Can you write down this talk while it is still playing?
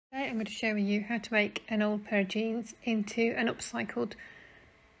I'm going to show you how to make an old pair of jeans into an upcycled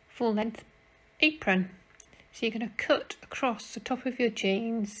full length apron. So you're going to cut across the top of your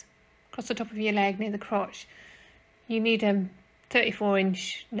jeans, across the top of your leg near the crotch. You need a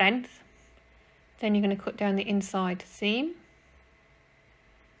 34-inch length. Then you're going to cut down the inside seam.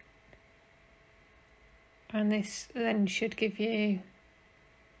 And this then should give you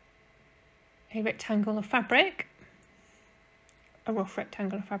a rectangle of fabric, a rough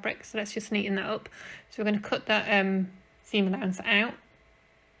rectangle of fabric. So let's just neaten that up. So we're going to cut that seam allowance out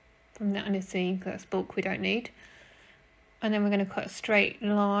from the under seam, because that's bulk we don't need. And then we're going to cut a straight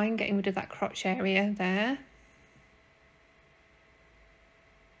line, getting rid of that crotch area there.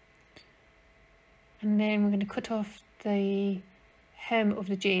 And then we're going to cut off the hem of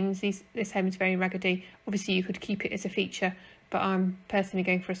the jeans. This hem is very raggedy. Obviously you could keep it as a feature, but I'm personally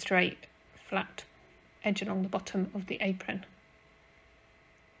going for a straight, flat edge along the bottom of the apron.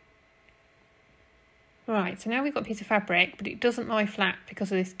 Right, so now we've got a piece of fabric, but it doesn't lie flat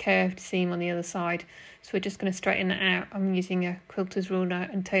because of this curved seam on the other side. So we're just going to straighten that out. I'm using a quilter's ruler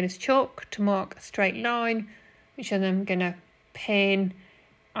and tailor's chalk to mark a straight line, which I'm then going to pin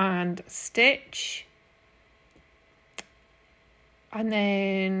and stitch. And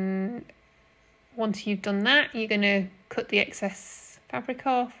then once you've done that, you're going to cut the excess fabric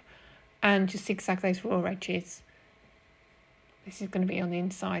off and just zigzag those raw edges. This is going to be on the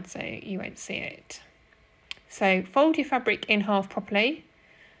inside, so you won't see it. So fold your fabric in half properly.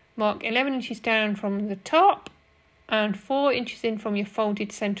 Mark 11 inches down from the top and 4 inches in from your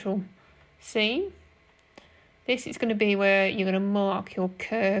folded central seam. This is going to be where you're going to mark your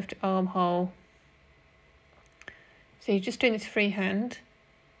curved armhole. So you're just doing this freehand.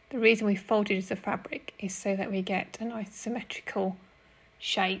 The reason we folded the fabric is so that we get a nice symmetrical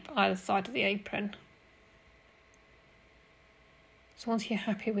shape either side of the apron. So once you're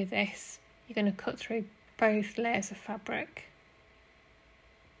happy with this, you're going to cut through both layers of fabric.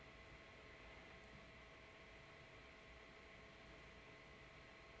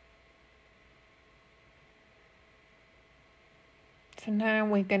 So now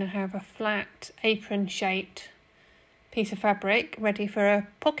we're going to have a flat apron shaped piece of fabric ready for a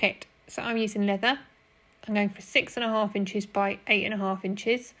pocket. So I'm using leather. I'm going for 6.5 inches by 8.5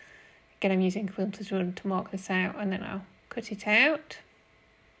 inches. Again, I'm using a quilter's ruler to mark this out, and then I'll cut it out.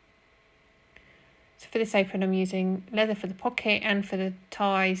 So for this apron, I'm using leather for the pocket and for the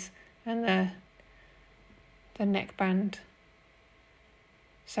ties and the neckband.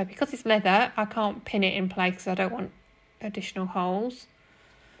 So because it's leather, I can't pin it in place because I don't want additional holes.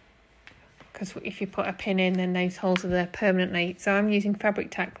 Because if you put a pin in, then those holes are there permanently. So I'm using fabric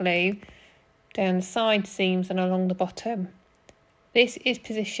tack glue down the side seams and along the bottom. This is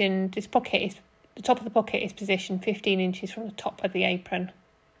positioned, the top of the pocket is positioned 15 inches from the top of the apron.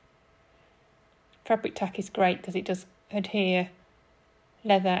 Fabric tack is great because it does adhere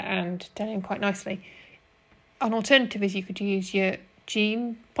leather and denim quite nicely. An alternative is you could use your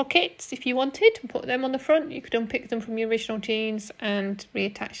jean pockets if you wanted and put them on the front. You could unpick them from your original jeans and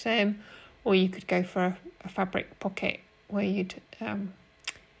reattach them, or you could go for a fabric pocket where you'd hem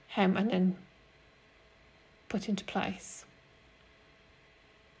and then put into place.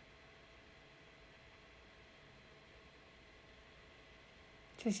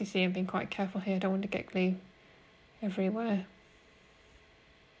 So as you see, I'm being quite careful here. I don't want to get glue everywhere.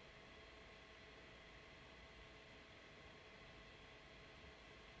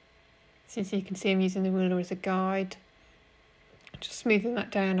 So you can see I'm using the ruler as a guide. Just smoothing that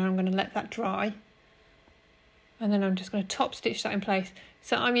down, and I'm going to let that dry. And then I'm just going to top stitch that in place.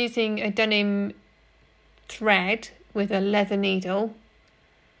 So I'm using a denim thread with a leather needle.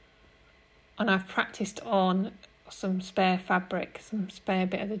 And I've practiced on some spare fabric, some spare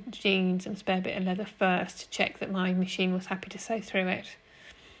bit of the jeans and spare bit of leather first to check that my machine was happy to sew through it.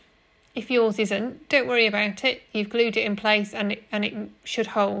 If yours isn't, don't worry about it. You've glued it in place and it should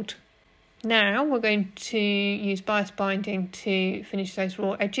hold. Now we're going to use bias binding to finish those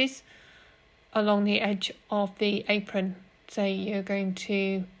raw edges along the edge of the apron. So you're going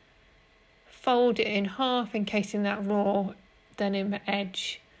to fold it in half, encasing that raw denim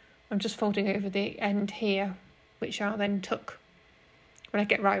edge. I'm just folding over the end here, which I'll then tuck. When I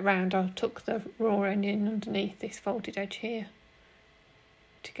get right round, I'll tuck the raw end in underneath this folded edge here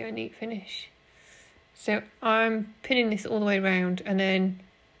to get a neat finish. So I'm pinning this all the way around, and then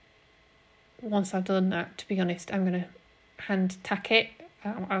once I've done that, to be honest, I'm going to hand tack it.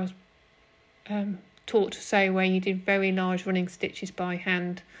 I was taught to sew where you did very large running stitches by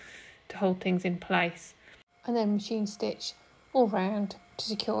hand to hold things in place, and then machine stitch all round to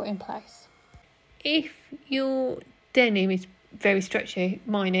secure it in place. If your denim is very stretchy.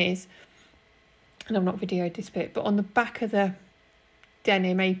 Mine is, and I've not videoed this bit, but on the back of the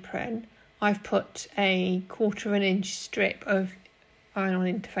denim apron, I've put a 1/4 inch strip of iron-on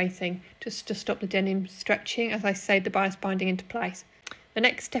interfacing just to stop the denim stretching as I sewed the bias binding into place. The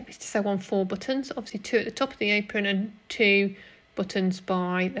next step is to sew on 4 buttons, obviously 2 at the top of the apron and 2 buttons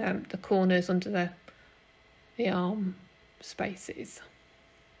by the corners under the arm spaces.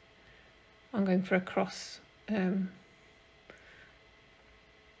 I'm going for a cross on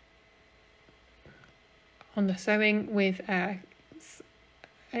the sewing with a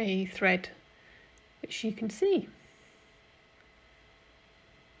thread which you can see.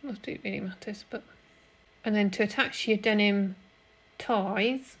 Not that it really matters, but... And then to attach your denim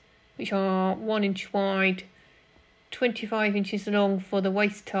ties, which are 1 inch wide, 25 inches long for the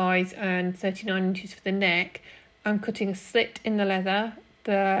waist ties and 39 inches for the neck, I'm cutting a slit in the leather,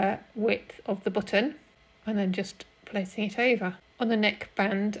 the width of the button, and then just placing it over. On the neck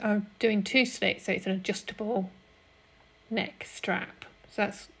band, I'm doing 2 slits, so it's an adjustable neck strap. So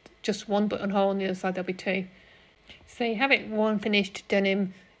that's just 1 buttonhole, on the other side there'll be 2. So you have it, 1 finished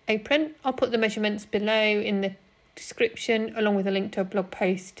denim apron. I'll put the measurements below in the description, along with a link to a blog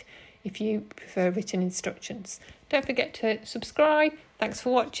post if you prefer written instructions. Don't forget to subscribe. Thanks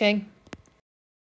for watching.